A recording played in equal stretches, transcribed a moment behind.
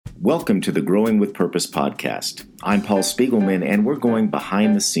Welcome to the Growing with Purpose podcast. I'm Paul Spiegelman, and we're going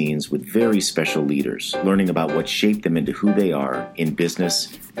behind the scenes with very special leaders, learning about what shaped them into who they are in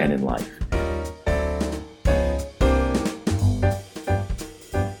business and in life.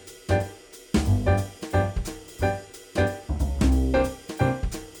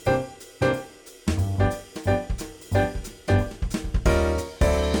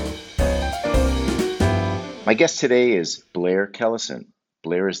 My guest today is Blair Kellison.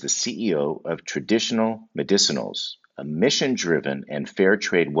 Blair is the CEO of Traditional Medicinals, a mission-driven and fair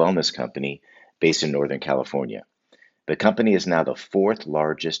trade wellness company based in Northern California. The company is now the fourth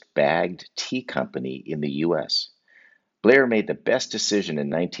largest bagged tea company in the U.S. Blair made the best decision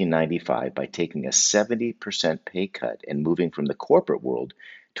in 1995 by taking a 70% pay cut and moving from the corporate world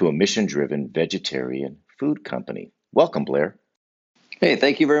to a mission-driven vegetarian food company. Welcome, Blair. Hey,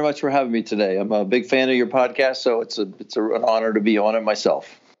 thank you very much for having me today. I'm a big fan of your podcast, so it's an honor to be on it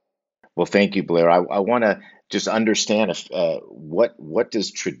myself. Well, thank you, Blair. I want to just understand what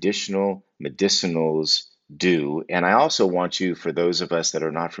does Traditional Medicinals do, and I also want you, for those of us that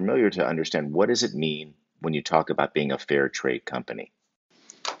are not familiar, to understand what does it mean when you talk about being a fair trade company.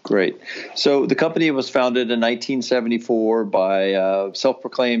 Great. So the company was founded in 1974 by a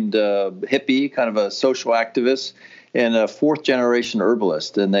self-proclaimed hippie, kind of a social activist, and a fourth-generation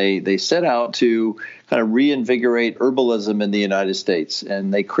herbalist. And they set out to kind of reinvigorate herbalism in the United States.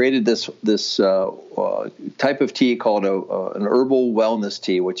 And they created this type of tea called an herbal wellness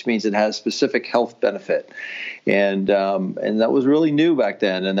tea, which means it has specific health benefit. And that was really new back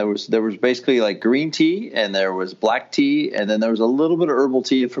then. And there was basically like green tea, and there was black tea, and then there was a little bit of herbal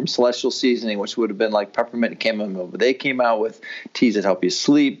tea from Celestial Seasoning, which would have been like peppermint and chamomile. But they came out with teas that help you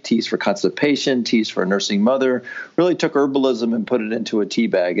sleep, teas for constipation, teas for a nursing mother. Really took herbalism and put it into a tea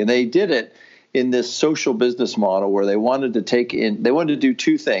bag. And they did it in this social business model where they wanted to do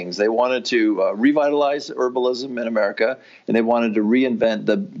two things. They wanted to revitalize herbalism in America, and they wanted to reinvent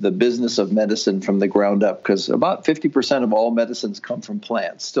the business of medicine from the ground up, because about 50% of all medicines come from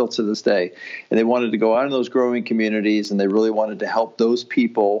plants still to this day. And they wanted to go out in those growing communities, and they really wanted to help those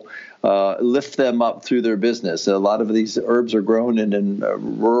people lift them up through their business. A lot of these herbs are grown in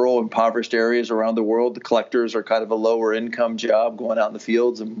rural, impoverished areas around the world. The collectors are kind of a lower income job, going out in the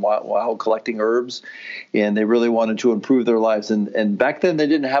fields and while collecting herbs, and they really wanted to improve their lives. And back then they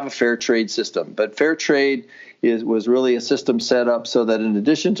didn't have a fair trade system, but fair trade was really a system set up so that in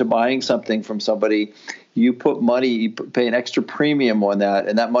addition to buying something from somebody, you put money, you pay an extra premium on that,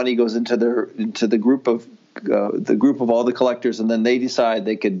 and that money goes into the group of all the collectors, and then they decide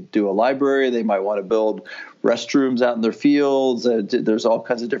they could do a library. They might want to build restrooms out in their fields. There's all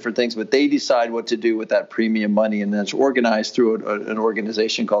kinds of different things, but they decide what to do with that premium money, and then it's organized through an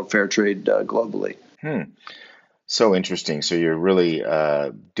organization called Fair Trade globally. So interesting. So you're really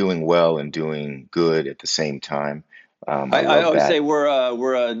doing well and doing good at the same time. I always say we're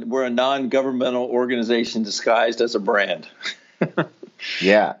a non-governmental organization disguised as a brand.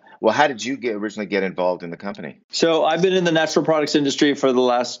 Yeah. Well, how did you originally get involved in the company? So I've been in the natural products industry for the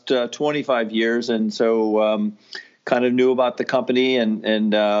last 25 years, and so kind of knew about the company.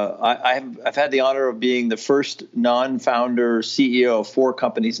 And I've had the honor of being the first non-founder CEO of 4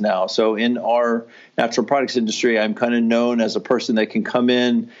 companies now. So in our natural products industry, I'm kind of known as a person that can come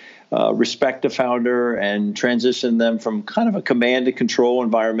in, respect a founder, and transition them from kind of a command and control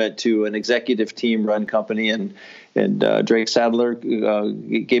environment to an executive team run company. And Drake Sadler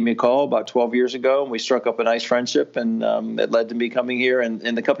gave me a call about 12 years ago, and we struck up a nice friendship, and it led to me coming here. And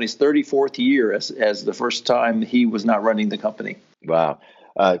in the company's 34th year as the first time he was not running the company. Wow.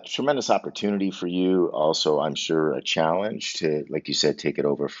 Tremendous opportunity for you. Also, I'm sure a challenge to, like you said, take it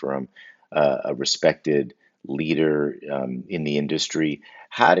over from a respected leader in the industry.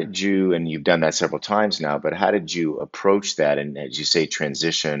 How did you, and you've done that several times now, but how did you approach that? And as you say,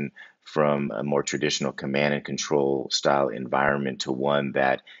 transition from a more traditional command and control style environment to one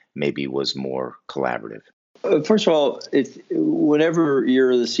that maybe was more collaborative? First of all, whenever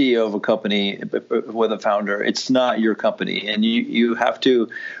you're the CEO of a company with a founder, it's not your company. And you have to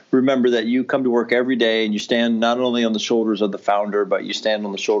remember that you come to work every day and you stand not only on the shoulders of the founder, but you stand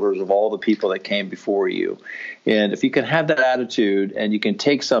on the shoulders of all the people that came before you. And if you can have that attitude and you can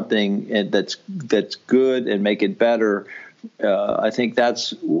take something that's good and make it better, I think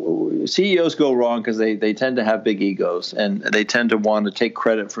that's CEOs go wrong because they tend to have big egos, and they tend to want to take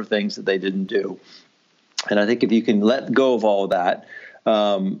credit for things that they didn't do. And I think if you can let go of all of that,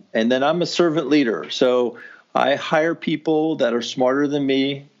 and then I'm a servant leader. So I hire people that are smarter than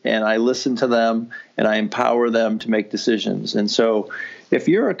me, and I listen to them, and I empower them to make decisions. And so if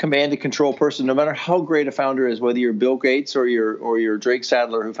you're a command and control person, no matter how great a founder is, whether you're Bill Gates or you're Drake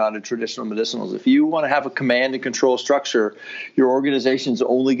Sadler who founded Traditional Medicinals, if you want to have a command and control structure, your organization's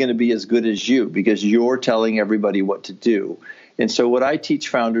only going to be as good as you because you're telling everybody what to do. And so what I teach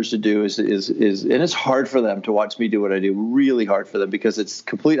founders to do is and it's hard for them to watch me do what I do, really hard for them because it's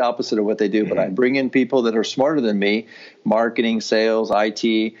complete opposite of what they do. But I bring in people that are smarter than me, marketing, sales, IT,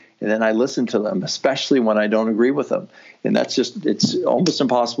 and then I listen to them, especially when I don't agree with them. And it's almost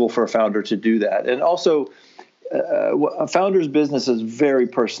impossible for a founder to do that. And also, a founder's business is very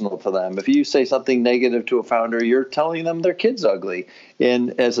personal to them. If you say something negative to a founder, you're telling them their kid's ugly.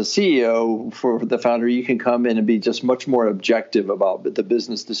 And as a CEO for the founder, you can come in and be just much more objective about the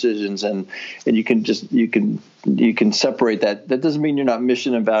business decisions, and you can separate that. That doesn't mean you're not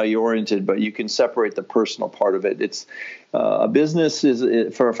mission and value oriented, but you can separate the personal part of it. It's a business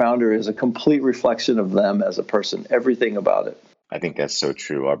for a founder is a complete reflection of them as a person, everything about it. I think that's so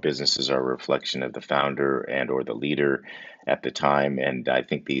true. Our businesses are a reflection of the founder and or the leader at the time. And I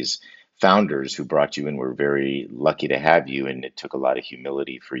think these founders who brought you in were very lucky to have you. And it took a lot of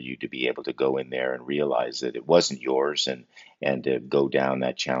humility for you to be able to go in there and realize that it wasn't yours and to go down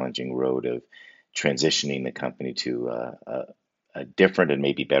that challenging road of transitioning the company to a different and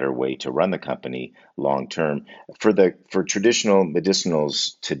maybe better way to run the company long term. For Traditional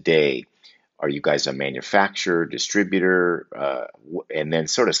Medicinals today, are you guys a manufacturer, distributor, and then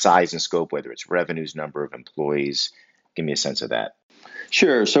sort of size and scope, whether it's revenues, number of employees? Give me a sense of that.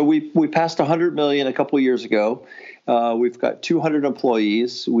 Sure. So we passed 100 million a couple of years ago. We've got 200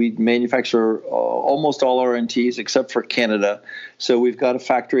 employees. We manufacture almost all our NTs except for Canada. So we've got a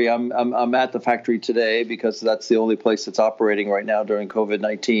factory. I'm at the factory today because that's the only place that's operating right now during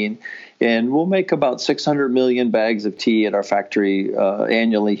COVID-19. And we'll make about 600 million bags of tea at our factory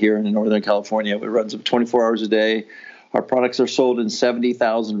annually here in Northern California. It runs 24 hours a day. Our products are sold in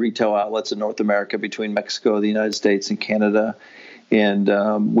 70,000 retail outlets in North America between Mexico, the United States, and Canada.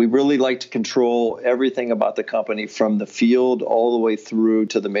 And we really like to control everything about the company from the field all the way through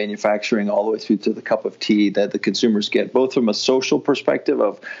to the manufacturing, all the way through to the cup of tea that the consumers get, both from a social perspective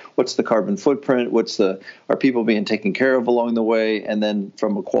of what's the carbon footprint, are people being taken care of along the way, and then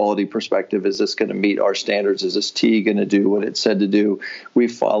from a quality perspective, is this going to meet our standards? Is this tea going to do what it's said to do?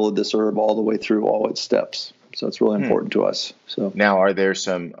 We've followed this herb all the way through all its steps. So it's really important to us. So now, are there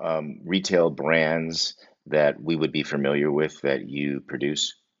some retail brands that we would be familiar with that you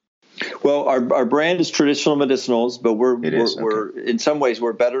produce? Well, our brand is Traditional Medicinals, but we're in some ways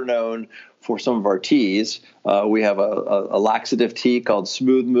we're better known for some of our teas. We have a laxative tea called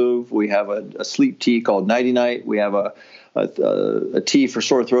Smooth Move. We have a sleep tea called Nighty Night. We have a tea for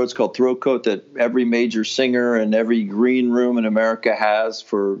sore throats called Throat Coat that every major singer and every green room in America has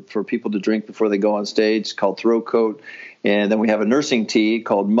for people to drink before they go on stage, called Throat Coat. And then we have a nursing tea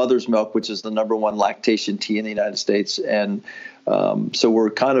called Mother's Milk, which is the #1 lactation tea in the United States. And so we're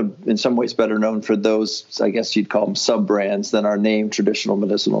kind of in some ways better known for those, I guess you'd call them sub-brands, than our name, Traditional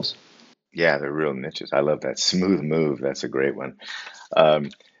Medicinals. Yeah, they're real niches. I love that. Smooth Move. That's a great one.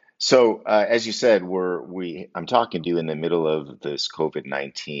 So as you said, I'm talking to you in the middle of this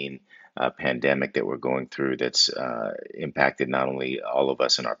COVID-19 pandemic that we're going through that's impacted not only all of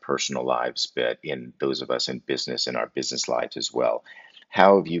us in our personal lives, but in those of us in business and our business lives as well.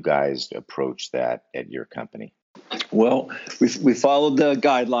 How have you guys approached that at your company? Well, we followed the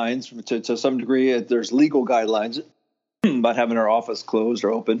guidelines to some degree. There's legal guidelines about having our office closed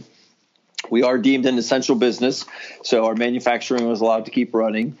or open. We are deemed an essential business, so our manufacturing was allowed to keep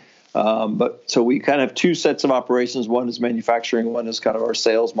running. So we kind of have two sets of operations. One is manufacturing, one is kind of our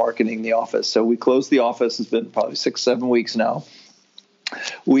sales, marketing, the office. So we closed the office. It's been probably 6-7 weeks now.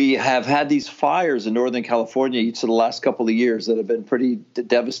 We have had these fires in Northern California each of the last couple of years that have been pretty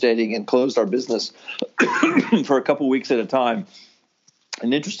devastating and closed our business for a couple of weeks at a time.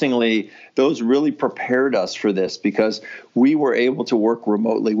 And interestingly, those really prepared us for this because we were able to work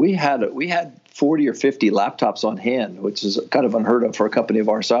remotely. We had 40 or 50 laptops on hand, which is kind of unheard of for a company of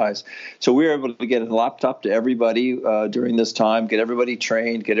our size. So we were able to get a laptop to everybody during this time, get everybody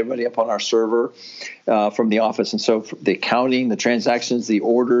trained, get everybody up on our server from the office. And so the accounting, the transactions, the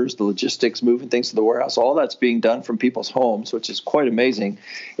orders, the logistics, moving things to the warehouse, all that's being done from people's homes, which is quite amazing.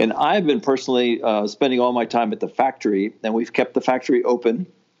 And I've been personally spending all my time at the factory, and we've kept the factory open.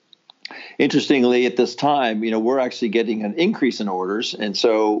 Interestingly, at this time, we're actually getting an increase in orders, and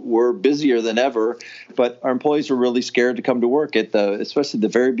so we're busier than ever. But our employees were really scared to come to work especially the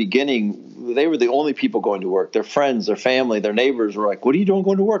very beginning. They were the only people going to work. Their friends, their family, their neighbors were like, "What are you doing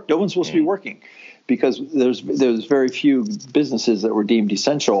going to work? No one's supposed to be working," because there's very few businesses that were deemed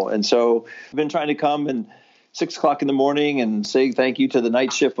essential. And so I've been trying to come and 6 o'clock in the morning and saying thank you to the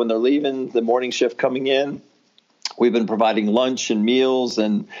night shift when they're leaving, the morning shift coming in. We've been providing lunch and meals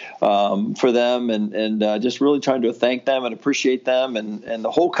and for them and just really trying to thank them and appreciate them. And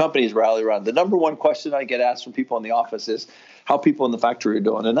the whole company is rallied around. The number one question I get asked from people in the office is how people in the factory are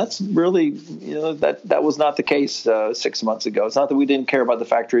doing. And that's really, that was not the case 6 months ago. It's not that we didn't care about the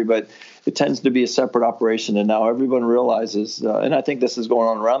factory, but it tends to be a separate operation. And now everyone realizes, and I think this is going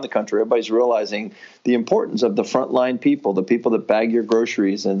on around the country, everybody's realizing the importance of the frontline people, the people that bag your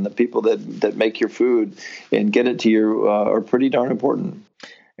groceries and the people that make your food and get it to you are pretty darn important.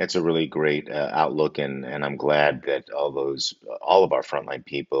 It's a really great outlook, and I'm glad that all of our frontline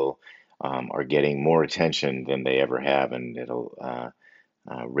people are getting more attention than they ever have, and it'll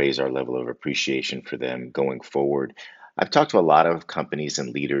raise our level of appreciation for them going forward. I've talked to a lot of companies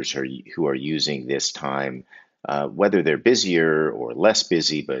and leaders who are using this time, whether they're busier or less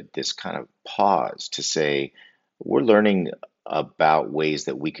busy, but this kind of pause to say, we're learning about ways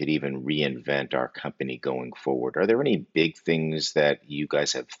that we could even reinvent our company going forward. Are there any big things that you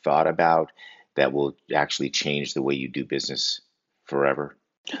guys have thought about that will actually change the way you do business forever?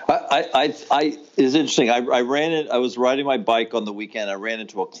 It's interesting. I ran it. I was riding my bike on the weekend. I ran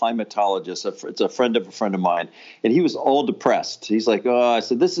into a climatologist. It's a friend of mine, and he was all depressed. He's like, "Oh," I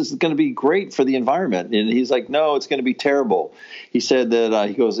said, "This is going to be great for the environment," and he's like, "No, it's going to be terrible." He said that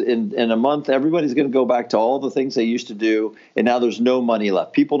he goes in a month, everybody's going to go back to all the things they used to do, and now there's no money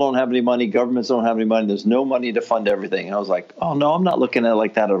left. People don't have any money. Governments don't have any money. There's no money to fund everything. And I was like, "Oh no, I'm not looking at it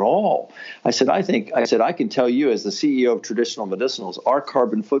like that at all." I said, I can tell you as the CEO of Traditional Medicinals, our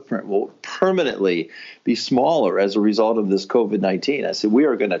carbon footprint will permanently be smaller as a result of this COVID-19. I said, we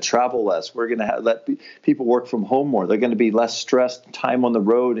are going to travel less. We're going to let people work from home more. They're going to be less stressed, time on the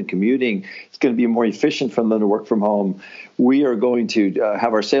road and commuting. It's going to be more efficient for them to work from home. We are going to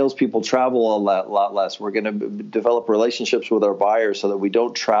have our salespeople travel a lot less. We're going to develop relationships with our buyers so that we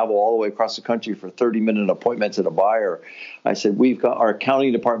don't travel all the way across the country for 30-minute appointments at a buyer. I said, our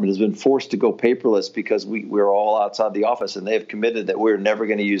accounting department has been forced to go paperless because we're all outside the office, and they have committed that we're never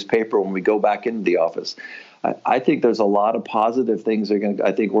going to use paper when we go back into the office. I think there's a lot of positive things.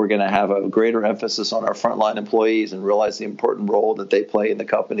 I think we're going to have a greater emphasis on our frontline employees and realize the important role that they play in the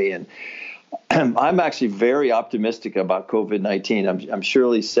company. And I'm actually very optimistic about COVID-19. I'm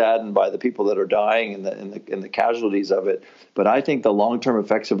surely saddened by the people that are dying and the casualties of it. But I think the long-term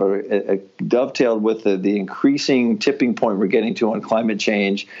effects of it dovetailed with the increasing tipping point we're getting to on climate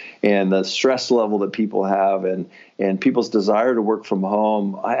change and the stress level that people have and people's desire to work from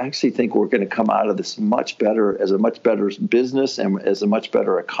home. I actually think we're going to come out of this much better as a much better business and as a much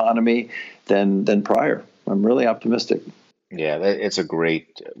better economy than prior. I'm really optimistic. Yeah, it's a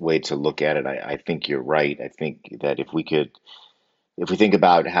great way to look at it. I think you're right. I think that if we think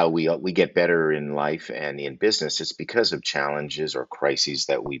about how we get better in life and in business, it's because of challenges or crises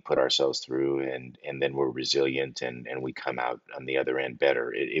that we put ourselves through, and then we're resilient and we come out on the other end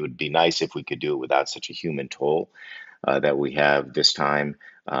better. It would be nice if we could do it without such a human toll that we have this time.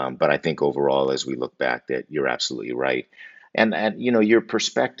 But I think overall, as we look back, that you're absolutely right. And your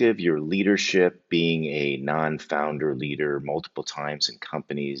perspective, your leadership, being a non-founder leader multiple times in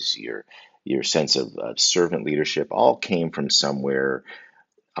companies, your sense of servant leadership all came from somewhere.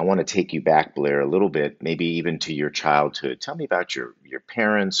 I want to take you back, Blair, a little bit, maybe even to your childhood. Tell me about your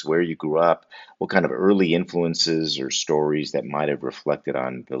parents, where you grew up, what kind of early influences or stories that might have reflected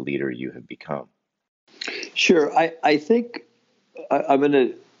on the leader you have become. Sure. I think I'm going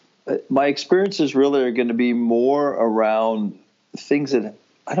to. My experiences really are going to be more around things that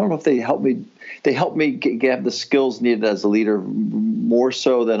I don't know if they help me. They help me get the skills needed as a leader more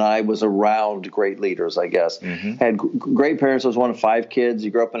so than I was around great leaders, I guess. Mm-hmm. Had great parents. I was one of 5 kids. You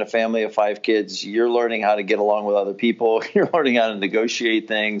grew up in a family of 5 kids. You're learning how to get along with other people. You're learning how to negotiate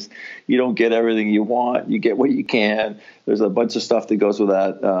things. You don't get everything you want. You get what you can. There's a bunch of stuff that goes with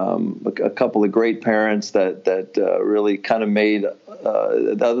that. A couple of great parents that really kind of made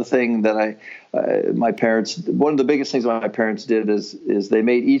the other thing that my parents, one of the biggest things my parents did is they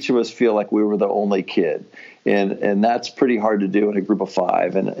made each of us feel like we were the only kid. And that's pretty hard to do in a group of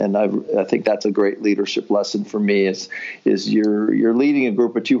 5. And I think that's a great leadership lesson for me is you're leading a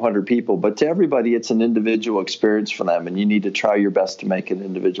group of 200 people, but to everybody, it's an individual experience for them. And you need to try your best to make an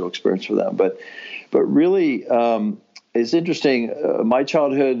individual experience for them. But really, it's interesting. My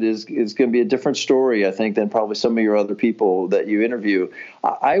childhood is going to be a different story, I think, than probably some of your other people that you interview.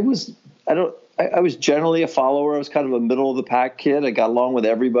 I was generally a follower. I was kind of a middle of the pack kid. I got along with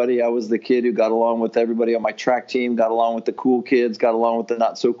everybody. I was the kid who got along with everybody on my track team, got along with the cool kids, got along with the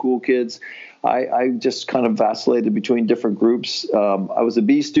not so cool kids. I just kind of vacillated between different groups. I was a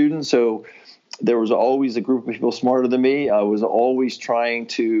B student, so there was always a group of people smarter than me. I was always trying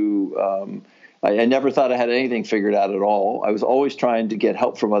to. I never thought I had anything figured out at all. I was always trying to get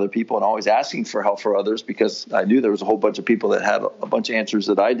help from other people and always asking for help for others because I knew there was a whole bunch of people that had a bunch of answers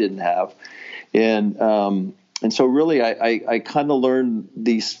that I didn't have. And so really I kind of learned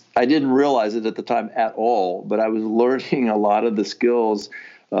these. I didn't realize it at the time at all, but I was learning a lot of the skills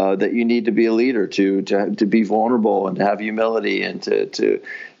that you need to be a leader, to be vulnerable and to have humility and to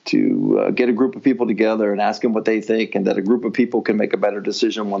get a group of people together and ask them what they think, and that a group of people can make a better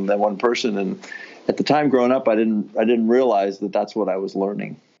decision than one person. And at the time growing up, I didn't realize that that's what I was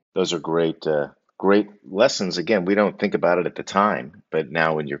learning. Those are great lessons. Again, we don't think about it at the time, but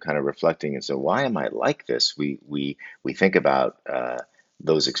now when you're kind of reflecting and so, why am I like this? We think about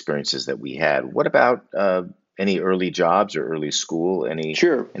those experiences that we had. What about any early jobs or early school?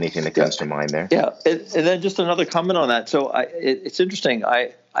 Sure. Anything that comes to mind there? Yeah, and then just another comment on that. So it's interesting.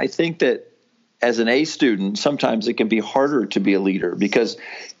 I think that as an A student, sometimes it can be harder to be a leader because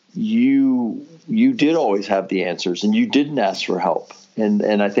you did always have the answers and you didn't ask for help.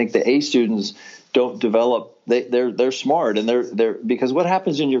 And I think the A students don't develop. They're smart, and they're because what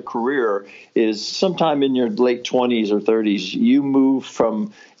happens in your career is sometime in your late 20s or 30s, you move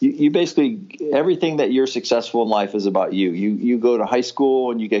from you basically everything that you're successful in life is about you. You go to high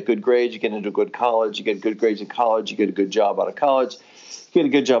school and you get good grades, you get into a good college, you get good grades in college, you get a good job out of college. You get a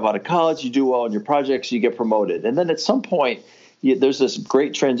good job out of college, you do well in your projects, you get promoted. And then at some point, there's this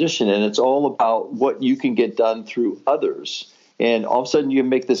great transition, and it's all about what you can get done through others. And all of a sudden, you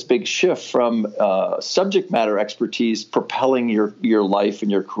make this big shift from subject matter expertise propelling your life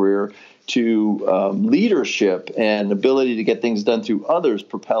and your career to leadership and ability to get things done through others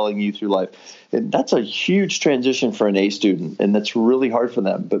propelling you through life. And that's a huge transition for an A student, and that's really hard for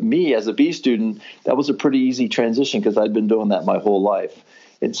them. But me, as a B student, that was a pretty easy transition because I'd been doing that my whole life.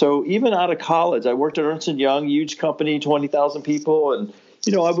 And so even out of college, I worked at Ernst & Young, huge company, 20,000 people, and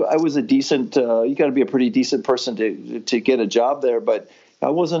I was a decent. You got to be a pretty decent person to get a job there, but I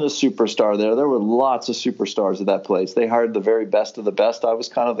wasn't a superstar there. There were lots of superstars at that place. They hired the very best of the best. I was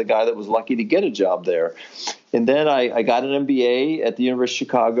kind of the guy that was lucky to get a job there. And then I got an MBA at the University of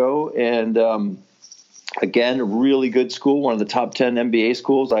Chicago, and again, a really good school, one of the top 10 MBA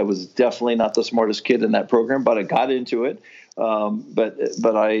schools. I was definitely not the smartest kid in that program, but I got into it.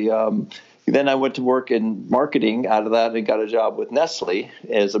 Then I went to work in marketing out of that and got a job with Nestle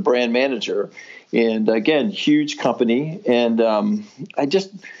as a brand manager. And again, huge company. And I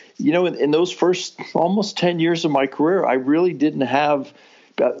just, in those first almost 10 years of my career, I really didn't have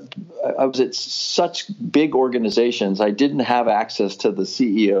I was at such big organizations. I didn't have access to the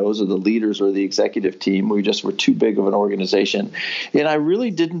CEOs or the leaders or the executive team. We just were too big of an organization. And I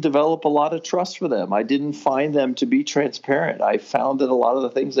really didn't develop a lot of trust for them. I didn't find them to be transparent. I found that a lot of the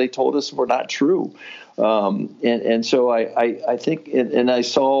things they told us were not true. And so I think, and I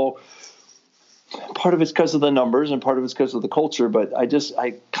saw part of it's because of the numbers and part of it's because of the culture, but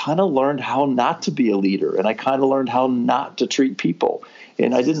I kind of learned how not to be a leader, and I kind of learned how not to treat people.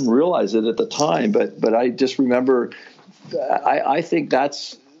 And I didn't realize it at the time, but I just remember, I think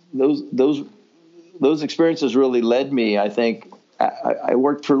that's those experiences really led me. I think I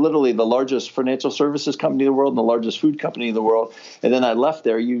worked for literally the largest financial services company in the world and the largest food company in the world. And then I left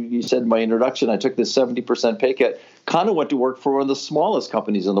there. You said in my introduction, I took this 70% pay cut, kind of went to work for one of the smallest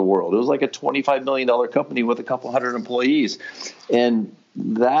companies in the world. It was like a $25 million company with a couple hundred employees. And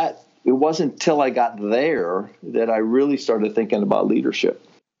it wasn't until I got there that I really started thinking about leadership.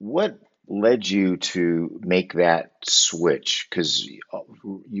 What led you to make that switch? Because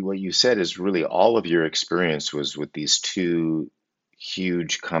what you said is really all of your experience was with these two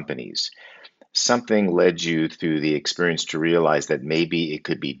huge companies. Something led you through the experience to realize that maybe it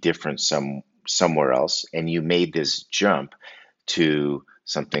could be different somewhere else, and you made this jump to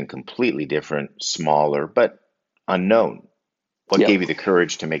something completely different, smaller, but unknown. What gave you the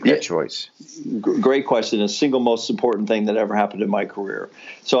courage to make that choice? Great question. The single most important thing that ever happened in my career.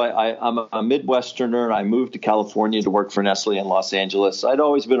 So I'm a Midwesterner, and I moved to California to work for Nestle in Los Angeles. I'd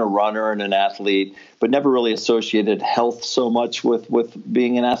always been a runner and an athlete, but never really associated health so much with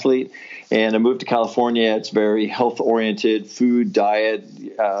being an athlete. And I moved to California. It's very health-oriented, food, diet,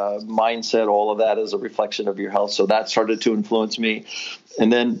 mindset, all of that is a reflection of your health. So that started to influence me. And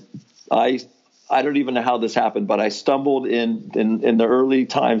then I don't even know how this happened, but I stumbled in the early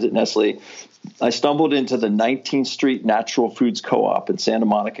times at Nestle. I stumbled into the 19th Street Natural Foods Co-op in Santa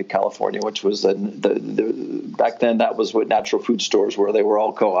Monica, California, which was back then that was what natural food stores were. They were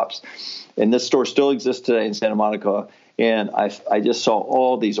all co-ops. And this store still exists today in Santa Monica. And I just saw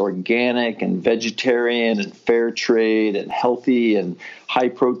all these organic and vegetarian and fair trade and healthy and high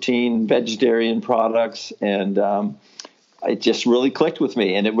protein vegetarian products. And it just really clicked with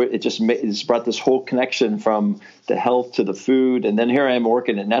me, and it's brought this whole connection from the health to the food. And then here I am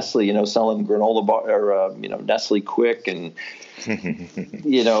working at Nestle, selling granola bar or Nestle Quick and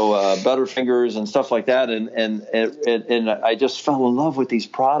Butterfingers and stuff like that. And I just fell in love with these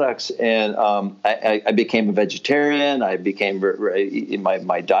products, and I became a vegetarian. I became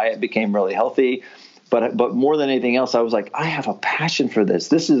my diet became really healthy. But more than anything else, I was like, I have a passion for this.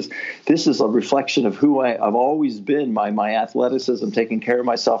 This is a reflection of who I've always been. My athleticism, taking care of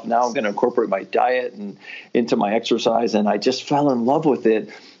myself. Now I'm going to incorporate my diet and into my exercise, and I just fell in love with it.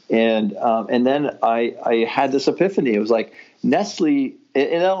 And then I had this epiphany. It was like Nestle.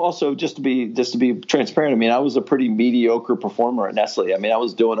 And also, just to be transparent, I mean, I was a pretty mediocre performer at Nestle. I mean, I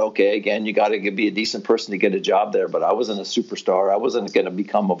was doing okay. Again, you got to be a decent person to get a job there, but I wasn't a superstar. I wasn't going to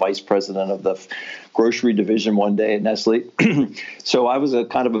become a vice president of the grocery division one day at Nestle. So I was a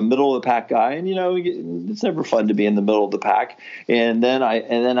kind of a middle of the pack guy, and it's never fun to be in the middle of the pack. And then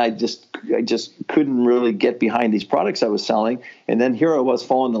I just couldn't really get behind these products I was selling. And then here I was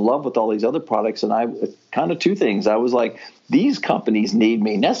falling in love with all these other products, and I kind of two things. I was like, these companies need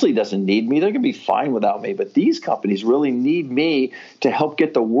me. Nestle doesn't need me. They're going to be fine without me. But these companies really need me to help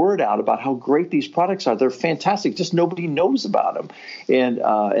get the word out about how great these products are. They're fantastic. Just nobody knows about them.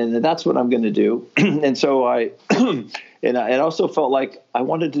 And that's what I'm going to do. And so I also felt like I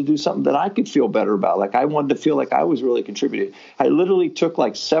wanted to do something that I could feel better about. Like I wanted to feel like I was really contributing. I literally took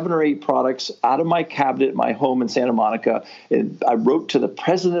like 7 or 8 products out of my cabinet at my home in Santa Monica, and I wrote to the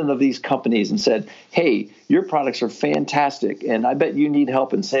president of these companies and said, hey, your products are fantastic, and I bet you need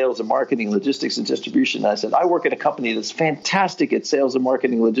help in sales and marketing, logistics, and distribution. And I said, I work at a company that's fantastic at sales and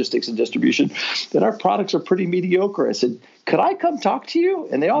marketing, logistics, and distribution, and our products are pretty mediocre. I said, could I come talk to you?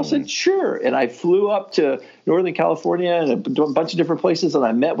 And they all said, sure. And I flew up to Northern California and a bunch of different places, and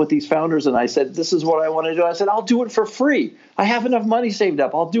I met with these founders, and I said, this is what I want to do. I said, I'll do it for free. I have enough money saved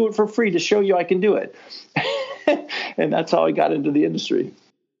up. I'll do it for free to show you I can do it. And that's how I got into the industry.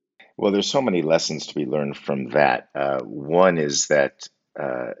 Well, there's so many lessons to be learned from that. One is that,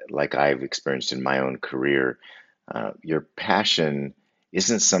 like I've experienced in my own career, your passion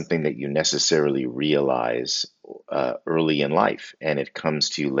isn't something that you necessarily realize early in life, and it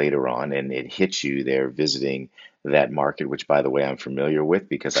comes to you later on, and it hits you there visiting that market, which, by the way, I'm familiar with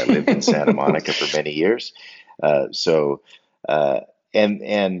because I lived in Santa Monica for many years. So,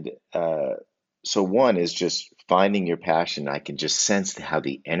 and so one is just finding your passion. I can just sense how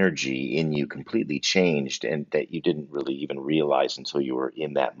the energy in you completely changed, and that you didn't really even realize until you were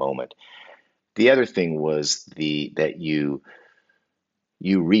in that moment. The other thing was that you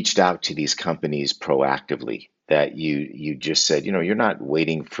reached out to these companies proactively, that you just said, you're not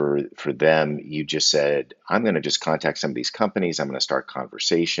waiting for them. You just said, I'm going to just contact some of these companies. I'm going to start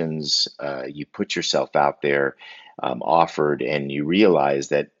conversations. You put yourself out there, offered, and you realize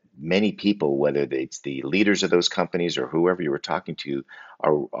that many people, whether it's the leaders of those companies or whoever you were talking to,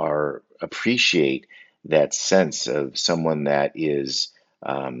 are appreciate that sense of someone that is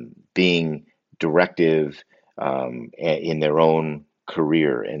being directive in their own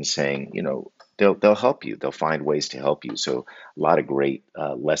career, and saying, they'll help you. They'll find ways to help you. So a lot of great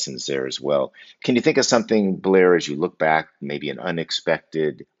lessons there as well. Can you think of something, Blair, as you look back, maybe an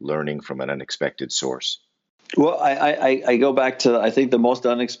unexpected learning from an unexpected source? Well, I go back to, I think the most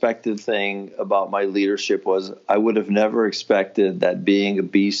unexpected thing about my leadership was I would have never expected that being a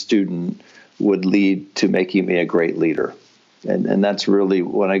B student would lead to making me a great leader. And that's really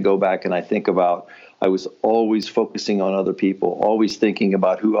when I go back and I think about, I was always focusing on other people, always thinking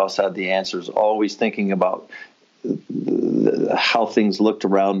about who else had the answers, always thinking about how things looked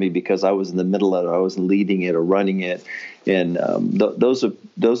around me because I was in the middle of it, I was leading it or running it. And those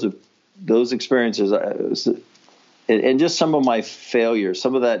experiences, and just some of my failures,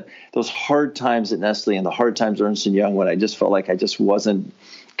 some of those hard times at Nestle and the hard times at Ernst & Young, when I just felt like I just wasn't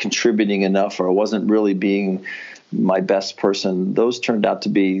contributing enough, or I wasn't really being my best person, those turned out to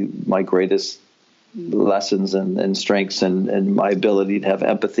be my greatest lessons and strengths, and my ability to have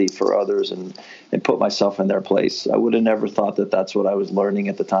empathy for others and put myself in their place. I would have never thought that that's what I was learning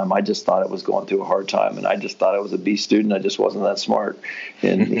at the time. I just thought I was going through a hard time, and I just thought I was a B student. I just wasn't that smart.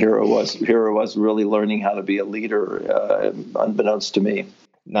 And here I was really learning how to be a leader, unbeknownst to me.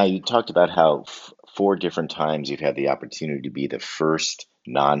 Now, you talked about how 4 different times you've had the opportunity to be the first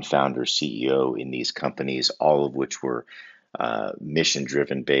non-founder CEO in these companies, all of which were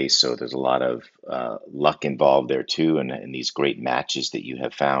mission-driven based. So there's a lot of luck involved there too, and these great matches that you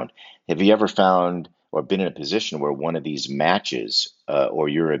have found. Have you ever found or been in a position where one of these matches, or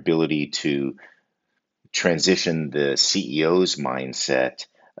your ability to transition the CEO's mindset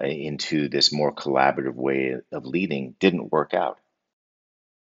into this more collaborative way of leading didn't work out?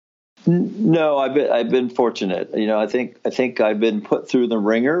 No, I've been fortunate. I think I've been put through the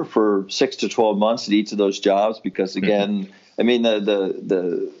ringer for 6 to 12 months at each of those jobs because, again, I mean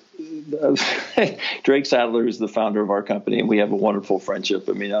the Drake Sadler is the founder of our company, and we have a wonderful friendship.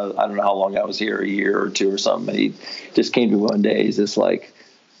 I mean, I don't know how long I was here, a year or two or something. He just came to me one day. He's just like,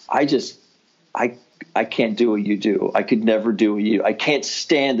 I just I I can't do what you do. I could never do what you. I can't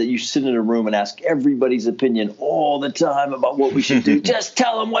stand that you sit in a room and ask everybody's opinion all the time about what we should do. Just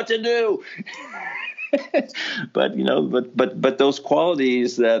tell them what to do. But those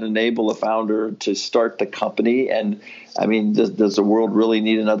qualities that enable a founder to start the company, and I mean, does the world really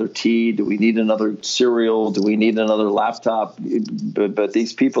need another tea? Do we need another cereal? Do we need another laptop? But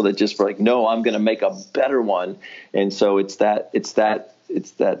these people that just were like, no, I'm going to make a better one. And so it's that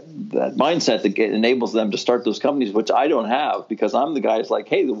mindset that enables them to start those companies, which I don't have, because I'm the guy who's like,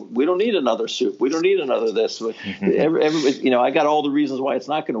 hey, we don't need another soup. We don't need another this. Everybody, I got all the reasons why it's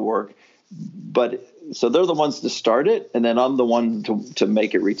not going to work. But so they're the ones to start it, and then I'm the one to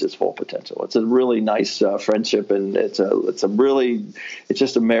make it reach its full potential. It's a really nice friendship, and it's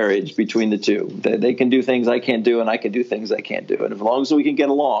just a marriage between the two. They can do things I can't do, and I can do things I can't do, and as long as we can get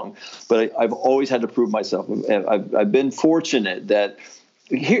along. But I've always had to prove myself. I've been fortunate that.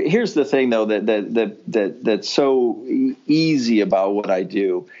 Here's the thing, though, that's so easy about what I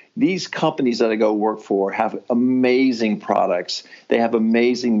do. These companies that I go work for have amazing products. They have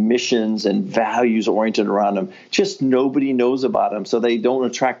amazing missions and values oriented around them. Just nobody knows about them. So they don't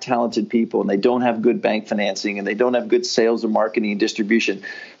attract talented people, and they don't have good bank financing, and they don't have good sales and marketing and distribution.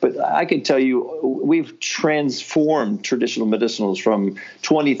 But I can tell you, we've transformed traditional medicinals from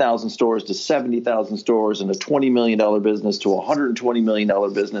 20,000 stores to 70,000 stores, and a $20 million business to a $120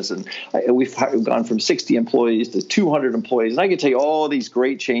 million business. And we've gone from 60 employees to 200 employees. And I can tell you all these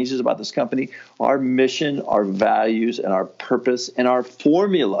great changes about this company. Our mission, our values, and our purpose and our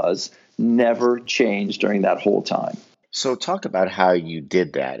formulas never changed during that whole time. So talk about how you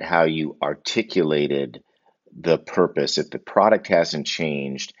did that, how you articulated the purpose. If the product hasn't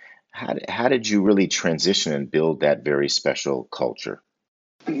changed, how did you really transition and build that very special culture?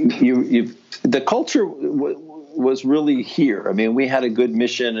 The culture was really here. I mean, we had a good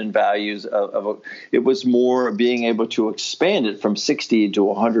mission and values it was more being able to expand it from 60 to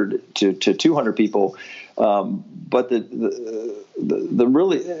 100 to 200 people. But the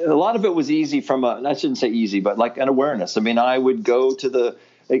really, a lot of it was easy I shouldn't say easy, but like an awareness. I mean, I would go to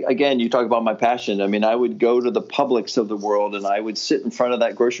again, you talk about my passion. I mean, I would go to the Publix of the world, and I would sit in front of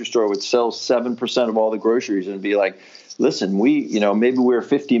that grocery store, would sell 7% of all the groceries, and be like, listen, maybe we were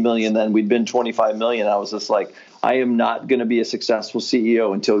 50 million then, we'd been 25 million. I was just like, I am not going to be a successful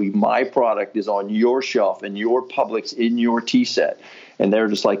CEO until my product is on your shelf and your Publix in your tea set. And they're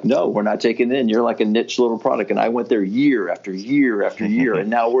just like, no, we're not taking it in. You're like a niche little product. And I went there year after year after year, and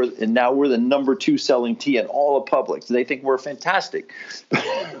now we're the number 2 selling tea in all of Publix. They think we're fantastic,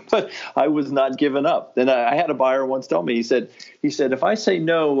 but I was not giving up. Then I had a buyer once tell me, he said, if I say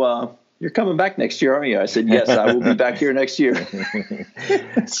no, you're coming back next year, aren't you? I said, yes, I will be back here next year.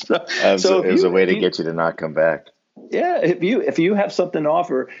 It was a way to get you to not come back. Yeah, if you have something to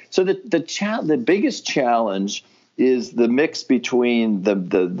offer. So the biggest challenge is the mix between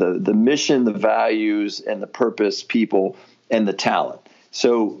the mission, the values, and the purpose, people, and the talent.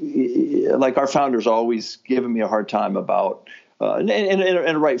 So, like, our founders always giving me a hard time about, in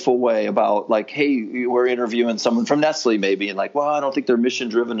a rightful way, about like, hey, we're interviewing someone from Nestle maybe, and like, well, I don't think they're mission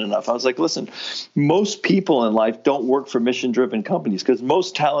driven enough. I was like, listen, most people in life don't work for mission driven companies, because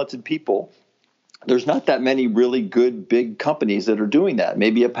most talented people, there's not that many really good big companies that are doing that.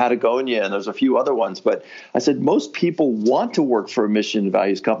 Maybe a Patagonia, and there's a few other ones. But I said most people want to work for a mission and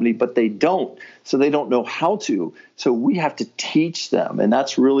values company, but they don't. So they don't know how to. So we have to teach them. And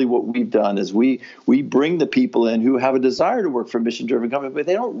that's really what we've done, is we bring the people in who have a desire to work for a mission-driven company, but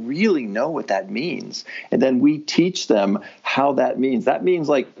they don't really know what that means. And then we teach them how that means. That means,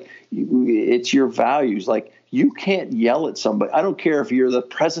 like, it's your values. Like, you can't yell at somebody. I don't care if you're the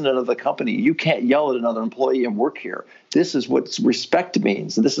president of the company. You can't yell at another employee and work here. This is what respect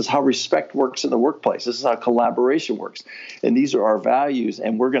means. And this is how respect works in the workplace. This is how collaboration works. And these are our values.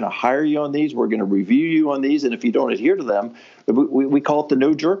 And we're going to hire you on these. We're going to review you on these. And if you don't adhere to them, we call it the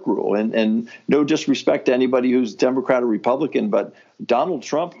no jerk rule. And no disrespect to anybody who's Democrat or Republican, but Donald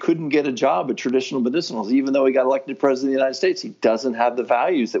Trump couldn't get a job at Traditional Medicinals, even though he got elected president of the United States. He doesn't have the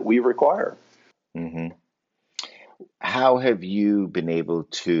values that we require. Mm-hmm. How have you been able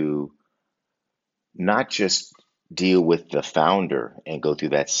to not just deal with the founder and go through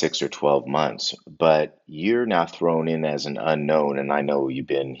that 6 or 12 months, but you're now thrown in as an unknown. And I know you've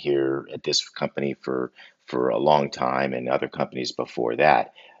been here at this company for a long time and other companies before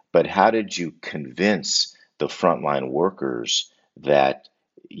that. But how did you convince the frontline workers that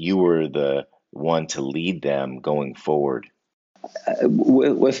you were the one to lead them going forward?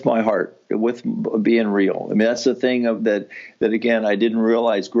 With my heart, with being real. I mean, that's the thing of that again, I didn't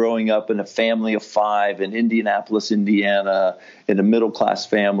realize growing up in a family of five in Indianapolis, Indiana, in a middle class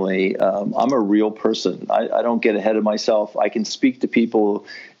family. I'm a real person. I don't get ahead of myself. I can speak to people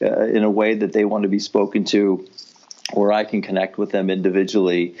in a way that they want to be spoken to, where I can connect with them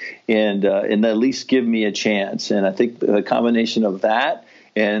individually and at least give me a chance. And I think the combination of that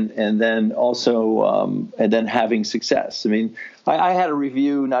and then also and then having success. I mean, I had a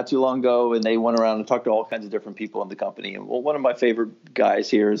review not too long ago, and they went around and talked to all kinds of different people in the company. And one of my favorite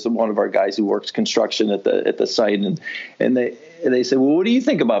guys here is one of our guys who works construction at the site, and they said, "Well, what do you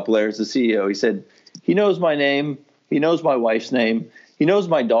think about Blair as the CEO?" He said, "He knows my name. He knows my wife's name. He knows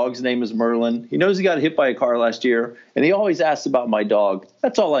my dog's name is Merlin. He knows he got hit by a car last year, and he always asks about my dog.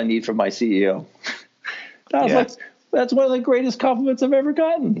 That's all I need from my CEO." I was Yeah. like, that's one of the greatest compliments I've ever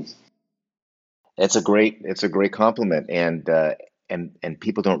gotten. It's a great compliment, and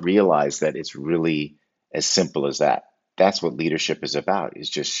people don't realize that it's really as simple as that. That's what leadership is about, is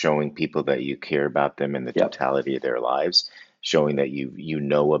just showing people that you care about them in the Yep. totality of their lives, showing that you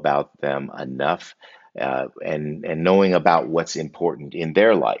know about them enough, and knowing about what's important in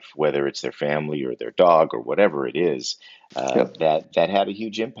their life, whether it's their family or their dog or whatever it is. Yep. That had a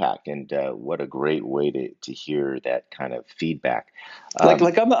huge impact, and what a great way to hear that kind of feedback. Like Um,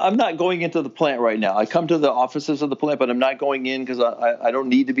 like I'm not going into the plant right now. I come to the offices of the plant, but I'm not going in because I don't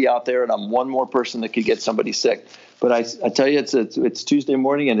need to be out there, and I'm one more person that could get somebody sick. But I tell you, it's Tuesday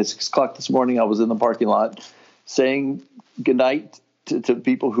morning, and it's 6 o'clock this morning. I was in the parking lot saying goodnight to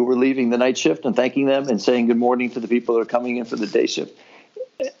people who were leaving the night shift and thanking them, and saying good morning to the people that are coming in for the day shift.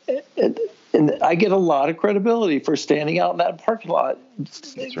 And I get a lot of credibility for standing out in that parking lot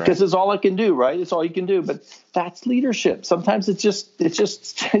that's right. because it's all I can do, right? It's all you can do. But that's leadership. Sometimes it's just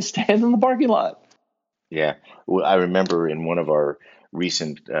stand in the parking lot. Yeah. Well, I remember in one of our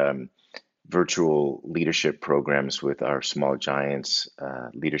recent virtual leadership programs with our Small Giants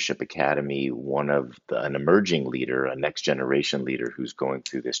Leadership Academy, an emerging leader, a next generation leader who's going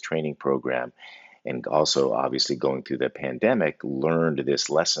through this training program and also obviously going through the pandemic, learned this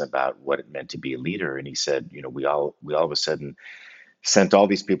lesson about what it meant to be a leader. And he said, we all of a sudden sent all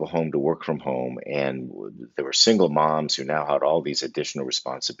these people home to work from home, and there were single moms who now had all these additional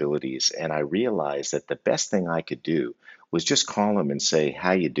responsibilities. And I realized that the best thing I could do was just call them and say,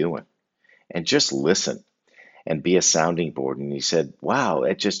 "How you doing?" and just listen and be a sounding board. And he said, "Wow,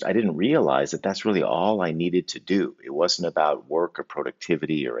 I didn't realize that that's really all I needed to do. It wasn't about work or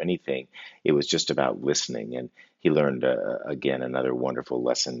productivity or anything. It was just about listening." And he learned, again, another wonderful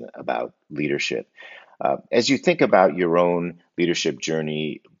lesson about leadership. As you think about your own leadership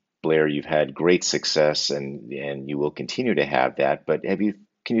journey, Blair, you've had great success, and you will continue to have that. But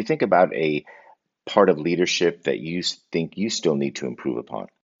can you think about a part of leadership that you think you still need to improve upon?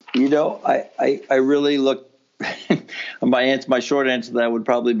 I really look. My short answer to that would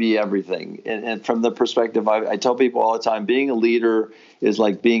probably be everything. And from the perspective, I tell people all the time, being a leader is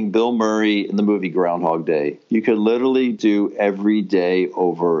like being Bill Murray in the movie Groundhog Day. You could literally do every day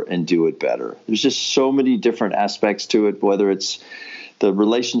over and do it better. There's just so many different aspects to it, whether it's the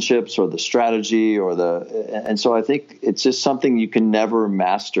relationships or the strategy and so I think it's just something you can never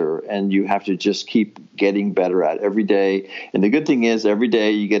master, and you have to just keep getting better at every day. And the good thing is every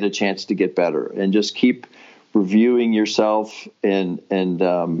day you get a chance to get better, and just keep reviewing yourself and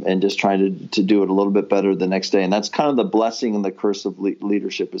just trying to do it a little bit better the next day. And that's kind of the blessing and the curse of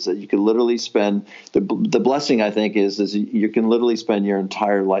leadership, is that you can literally spend the blessing, I think, is you can literally spend your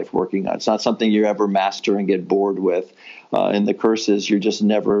entire life working on it. It's not something you ever master and get bored with. And the curse is you're just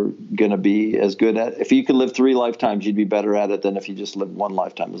never going to be as good at. If you could live 3 lifetimes, you'd be better at it than if you just lived 1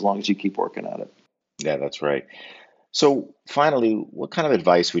 lifetime, as long as you keep working at it. Yeah, that's right. So finally, what kind of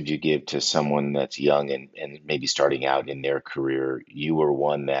advice would you give to someone that's young and maybe starting out in their career? You were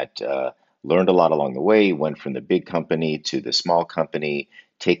one that learned a lot along the way, went from the big company to the small company,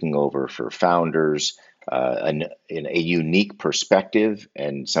 taking over for founders, in a unique perspective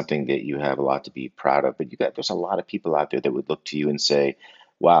and something that you have a lot to be proud of. But there's a lot of people out there that would look to you and say,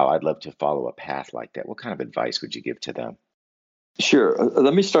 "Wow, I'd love to follow a path like that." What kind of advice would you give to them? Sure.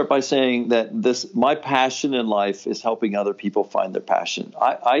 Let me start by saying that my passion in life is helping other people find their passion.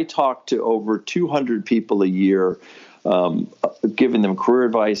 I talk to over 200 people a year giving them career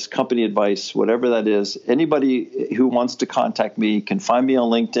advice, company advice, whatever that is. Anybody who wants to contact me can find me on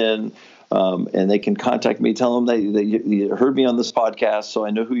LinkedIn. And they can contact me, tell them that you heard me on this podcast, so I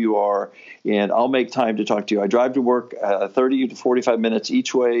know who you are, and I'll make time to talk to you. I drive to work 30 to 45 minutes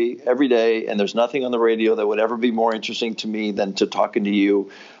each way every day, and there's nothing on the radio that would ever be more interesting to me than to talking to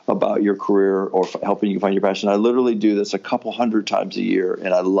you about your career or helping you find your passion. I literally do this a couple hundred times a year,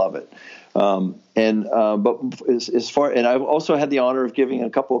 and I love it. But as far, and I've also had the honor of giving a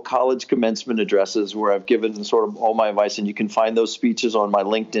couple of college commencement addresses where I've given sort of all my advice, and you can find those speeches on my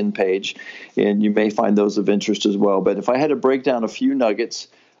LinkedIn page, and you may find those of interest as well. But if I had to break down a few nuggets,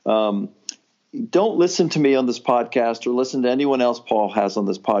 don't listen to me on this podcast or listen to anyone else Paul has on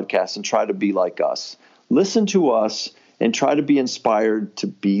this podcast and try to be like us. Listen to us and try to be inspired to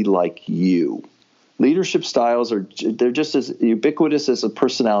be like you. Leadership styles they're just as ubiquitous as the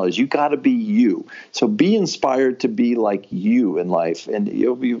personalities. You got to be you. So be inspired to be like you in life, and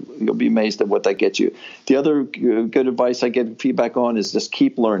you'll be amazed at what that gets you. The other good advice I get feedback on is just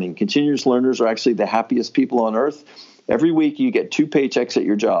keep learning. Continuous learners are actually the happiest people on earth. Every week you get 2 paychecks at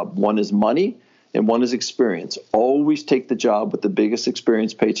your job. One is money and one is experience. Always take the job with the biggest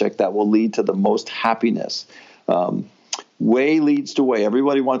experience paycheck. That will lead to the most happiness. Way leads to way.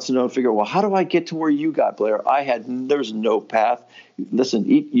 Everybody wants to know, figure, well, how do I get to where you got, Blair? There's no path. Listen,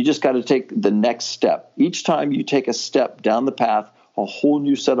 you just got to take the next step. Each time you take a step down the path, a whole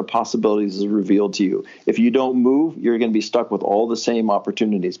new set of possibilities is revealed to you. If you don't move, you're going to be stuck with all the same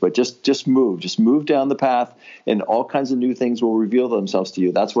opportunities. But just move down the path, and all kinds of new things will reveal themselves to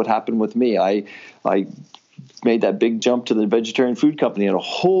you. That's what happened with me. I made that big jump to the vegetarian food company, and a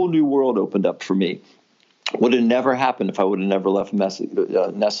whole new world opened up for me. Would have never happened if I would have never left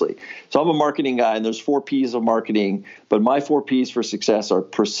Nestle. So I'm a marketing guy, and there's 4 P's of marketing. But my 4 P's for success are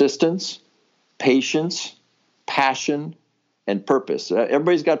persistence, patience, passion, and purpose.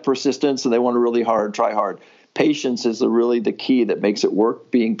 Everybody's got persistence, and they want to try hard. Patience is really the key that makes it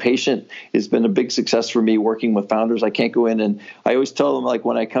work. Being patient has been a big success for me working with founders. I can't go in, and I always tell them, like,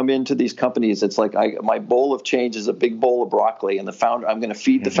 when I come into these companies, it's like my bowl of change is a big bowl of broccoli, and I'm going to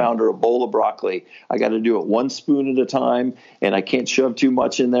feed the founder a bowl of broccoli. I got to do it 1 spoon at a time, and I can't shove too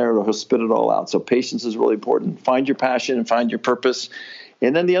much in there or he'll spit it all out. So patience is really important. Find your passion and find your purpose.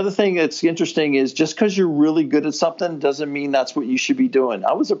 And then the other thing that's interesting is just because you're really good at something doesn't mean that's what you should be doing.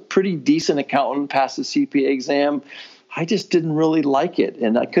 I was a pretty decent accountant, passed the CPA exam. I just didn't really like it,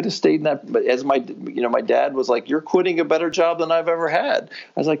 and I could have stayed in that. But as my dad was like, "You're quitting a better job than I've ever had."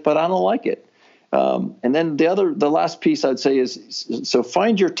 I was like, "But I don't like it." And then the last piece I'd say is, so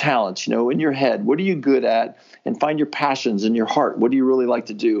find your talents, in your head. What are you good at? And find your passions in your heart. What do you really like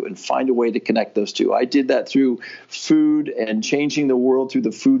to do? And find a way to connect those two. I did that through food and changing the world through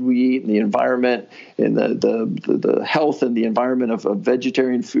the food we eat and the environment and the health and the environment of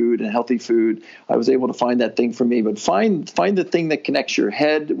vegetarian food and healthy food. I was able to find that thing for me. But find the thing that connects your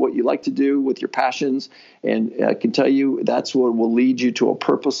head, what you like to do with your passions. And I can tell you that's what will lead you to a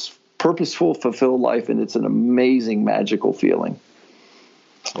purposeful, fulfilled life. And it's an amazing, magical feeling.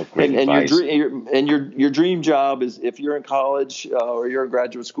 Well, great advice. Your dream job is, if you're in college or you're in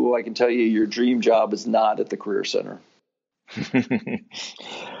graduate school, I can tell you your dream job is not at the Career Center.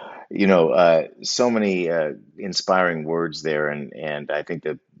 So many inspiring words there, and I think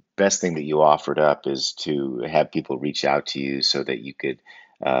the best thing that you offered up is to have people reach out to you so that you could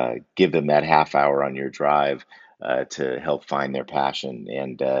give them that half hour on your drive to help find their passion.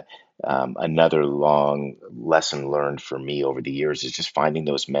 And another long lesson learned for me over the years is just finding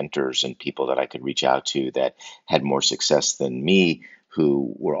those mentors and people that I could reach out to that had more success than me,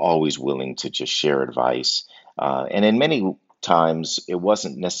 who were always willing to just share advice. And in many times, it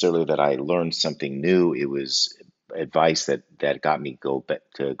wasn't necessarily that I learned something new. It was advice that got me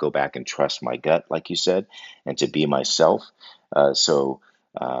to go back and trust my gut, like you said, and to be myself.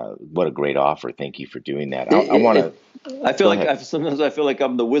 What a great offer. Thank you for doing that. I want to. Sometimes I feel like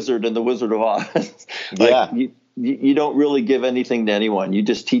I'm the wizard in the Wizard of Oz. Yeah. You don't really give anything to anyone. You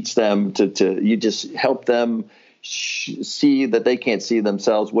just teach them you just help them see that they can't see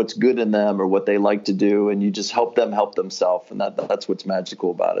themselves, what's good in them or what they like to do. And you just help them help themselves. And that's what's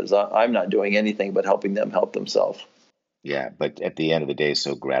magical about it, is I'm not doing anything but helping them help themselves. Yeah. But at the end of the day,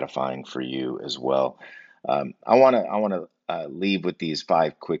 so gratifying for you as well. I want to leave with these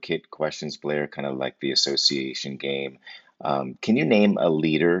 5 quick hit questions, Blair, kind of like the association game. Can you name a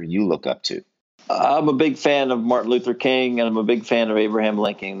leader you look up to? I'm a big fan of Martin Luther King, and I'm a big fan of Abraham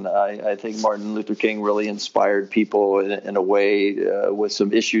Lincoln. I think Martin Luther King really inspired people in a way with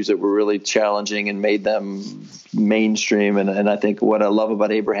some issues that were really challenging and made them mainstream. And I think what I love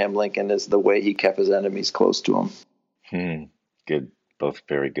about Abraham Lincoln is the way he kept his enemies close to him. Hmm. Good. Both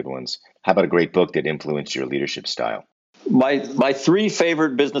very good ones. How about a great book that influenced your leadership style? My three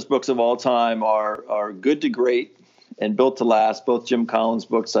favorite business books of all time are Good to Great and Built to Last, both Jim Collins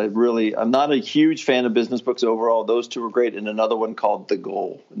books. I'm not a huge fan of business books overall. Those two are great, and another one called The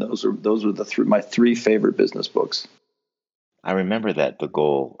Goal. And those are my three favorite business books. I remember that, The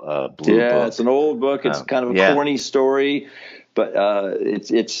Goal, blue Yeah, it's an book. old book. It's kind of a Yeah, corny story, but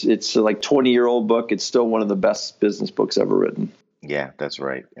it's like 20-year-old book. It's still one of the best business books ever written. yeah, that's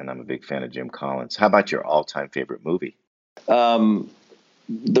right. And I'm a big fan of Jim Collins. How about your all-time favorite movie? Um,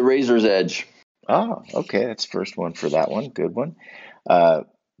 the Razor's Edge. Oh, okay. That's the first one for that one. Good one. Uh,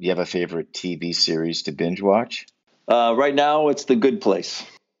 you have a favorite TV series to binge watch? Right now, it's The Good Place.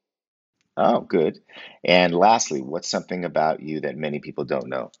 Oh, good. And lastly, what's something about you that many people don't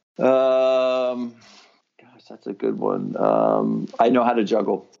know? Um, Gosh, that's a good one. I know how to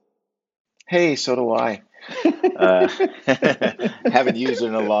juggle. Hey, so do I. Uh, haven't used it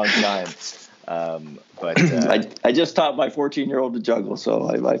in a long time. But I just taught my 14-year-old to juggle, so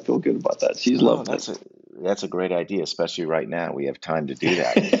I feel good about that. She's oh, loved it. that's a great idea, especially right now. We have time to do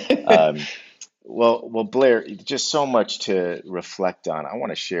that. Um, well, Blair, just so much to reflect on. I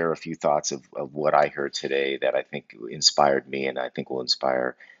want to share a few thoughts of what I heard today that I think inspired me, and I think will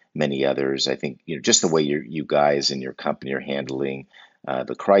inspire many others. I think just the way you guys and your company are handling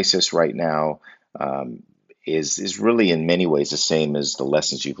the crisis right now. Is really in many ways the same as the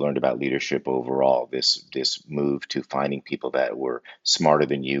lessons you've learned about leadership overall. This move to finding people that were smarter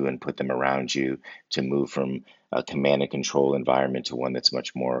than you and put them around you, to move from a command and control environment to one that's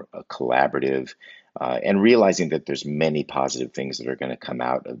much more collaborative, and realizing that there's many positive things that are going to come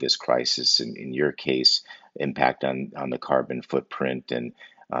out of this crisis. In your case, impact on the carbon footprint and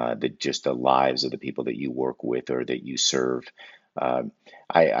just the lives of the people that you work with or that you serve. Um,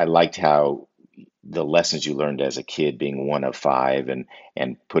 I liked how the lessons you learned as a kid, being one of five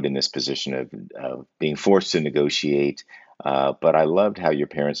and put in this position of being forced to negotiate. But I loved how your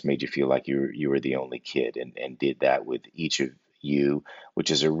parents made you feel like you were the only kid, and did that with each of you, which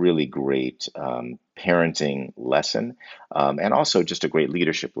is a really great parenting lesson, and also just a great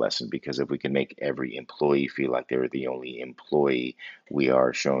leadership lesson. Because if we can make every employee feel like they're the only employee, we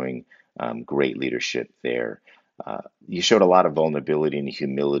are showing great leadership there. You showed a lot of vulnerability and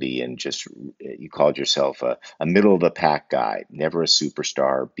humility, and just you called yourself a middle of the pack guy, never a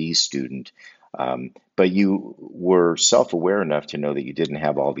superstar, B student. But you were self aware enough to know that you didn't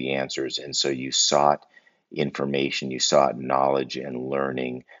have all the answers. And so you sought information, you sought knowledge and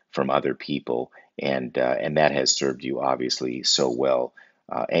learning from other people. And that has served you obviously so well.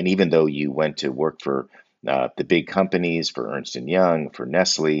 And even though you went to work for the big companies, for Ernst and Young, for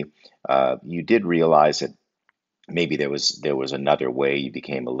Nestle, you did realize that maybe there was another way. You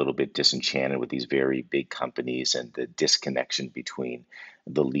became a little bit disenchanted with these very big companies and the disconnection between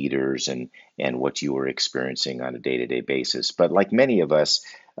the leaders and what you were experiencing on a day-to-day basis. But like many of us,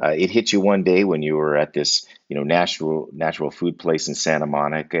 it hit you one day when you were at this natural food place in Santa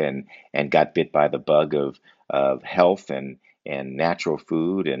Monica, and got bit by the bug of health and natural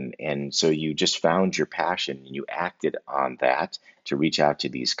food, and so you just found your passion and you acted on that to reach out to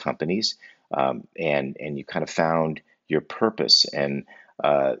these companies, and you kind of found your purpose, and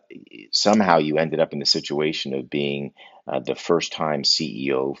uh, somehow you ended up in the situation of being the first time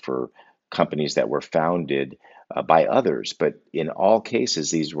CEO for companies that were founded by others. But in all cases,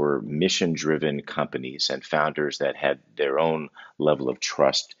 these were mission driven companies and founders that had their own level of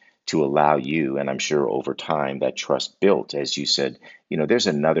trust to allow you. And I'm sure over time that trust built, as you said, there's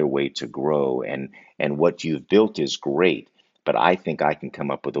another way to grow, and what you've built is great, but I think I can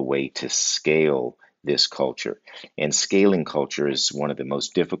come up with a way to scale this culture. And scaling culture is one of the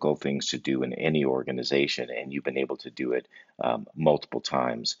most difficult things to do in any organization, and you've been able to do it multiple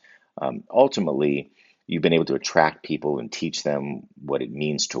times. Ultimately, you've been able to attract people and teach them what it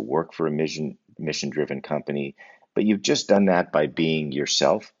means to work for a mission driven company. But you've just done that by being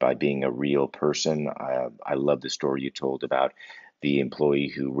yourself, by being a real person. I love the story you told about the employee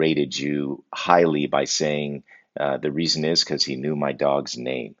who rated you highly by saying, the reason is because he knew my dog's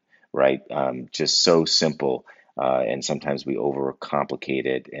name, right? Just so simple. And sometimes we overcomplicate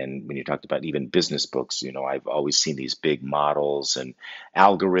it. And when you talked about even business books, I've always seen these big models and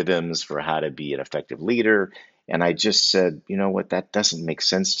algorithms for how to be an effective leader. And I just said, you know what, that doesn't make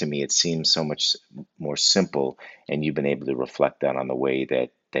sense to me. It seems so much more simple. And you've been able to reflect that on the way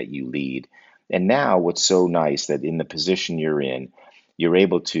that you lead. And now, what's so nice that in the position you're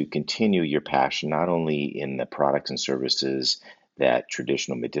able to continue your passion not only in the products and services that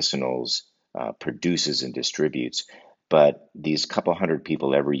traditional medicinals produces and distributes, but these couple hundred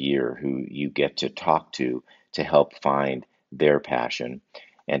people every year who you get to talk to help find their passion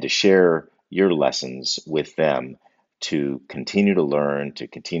and to share your lessons with them to continue to learn, to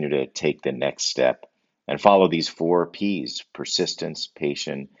continue to take the next step and follow these 4 P's: persistence,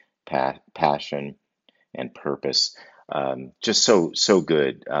 patience, passion, and purpose. Just so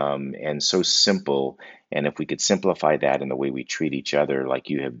good and so simple. And if we could simplify that in the way we treat each other, like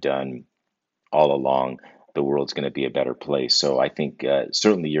you have done all along, the world's going to be a better place. So I think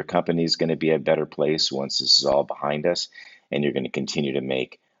certainly your company is going to be a better place once this is all behind us, and you're going to continue to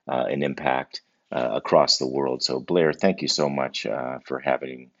make an impact across the world. So Blair, thank you so much for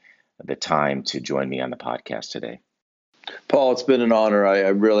having the time to join me on the podcast today. Paul, it's been an honor. I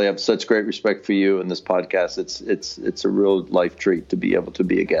really have such great respect for you and this podcast. It's a real life treat to be able to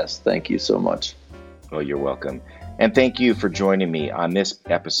be a guest. Thank you so much. Well, you're welcome. And thank you for joining me on this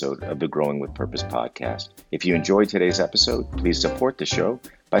episode of the Growing with Purpose podcast. If you enjoyed today's episode, please support the show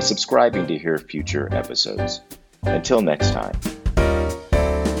by subscribing to hear future episodes. Until next time.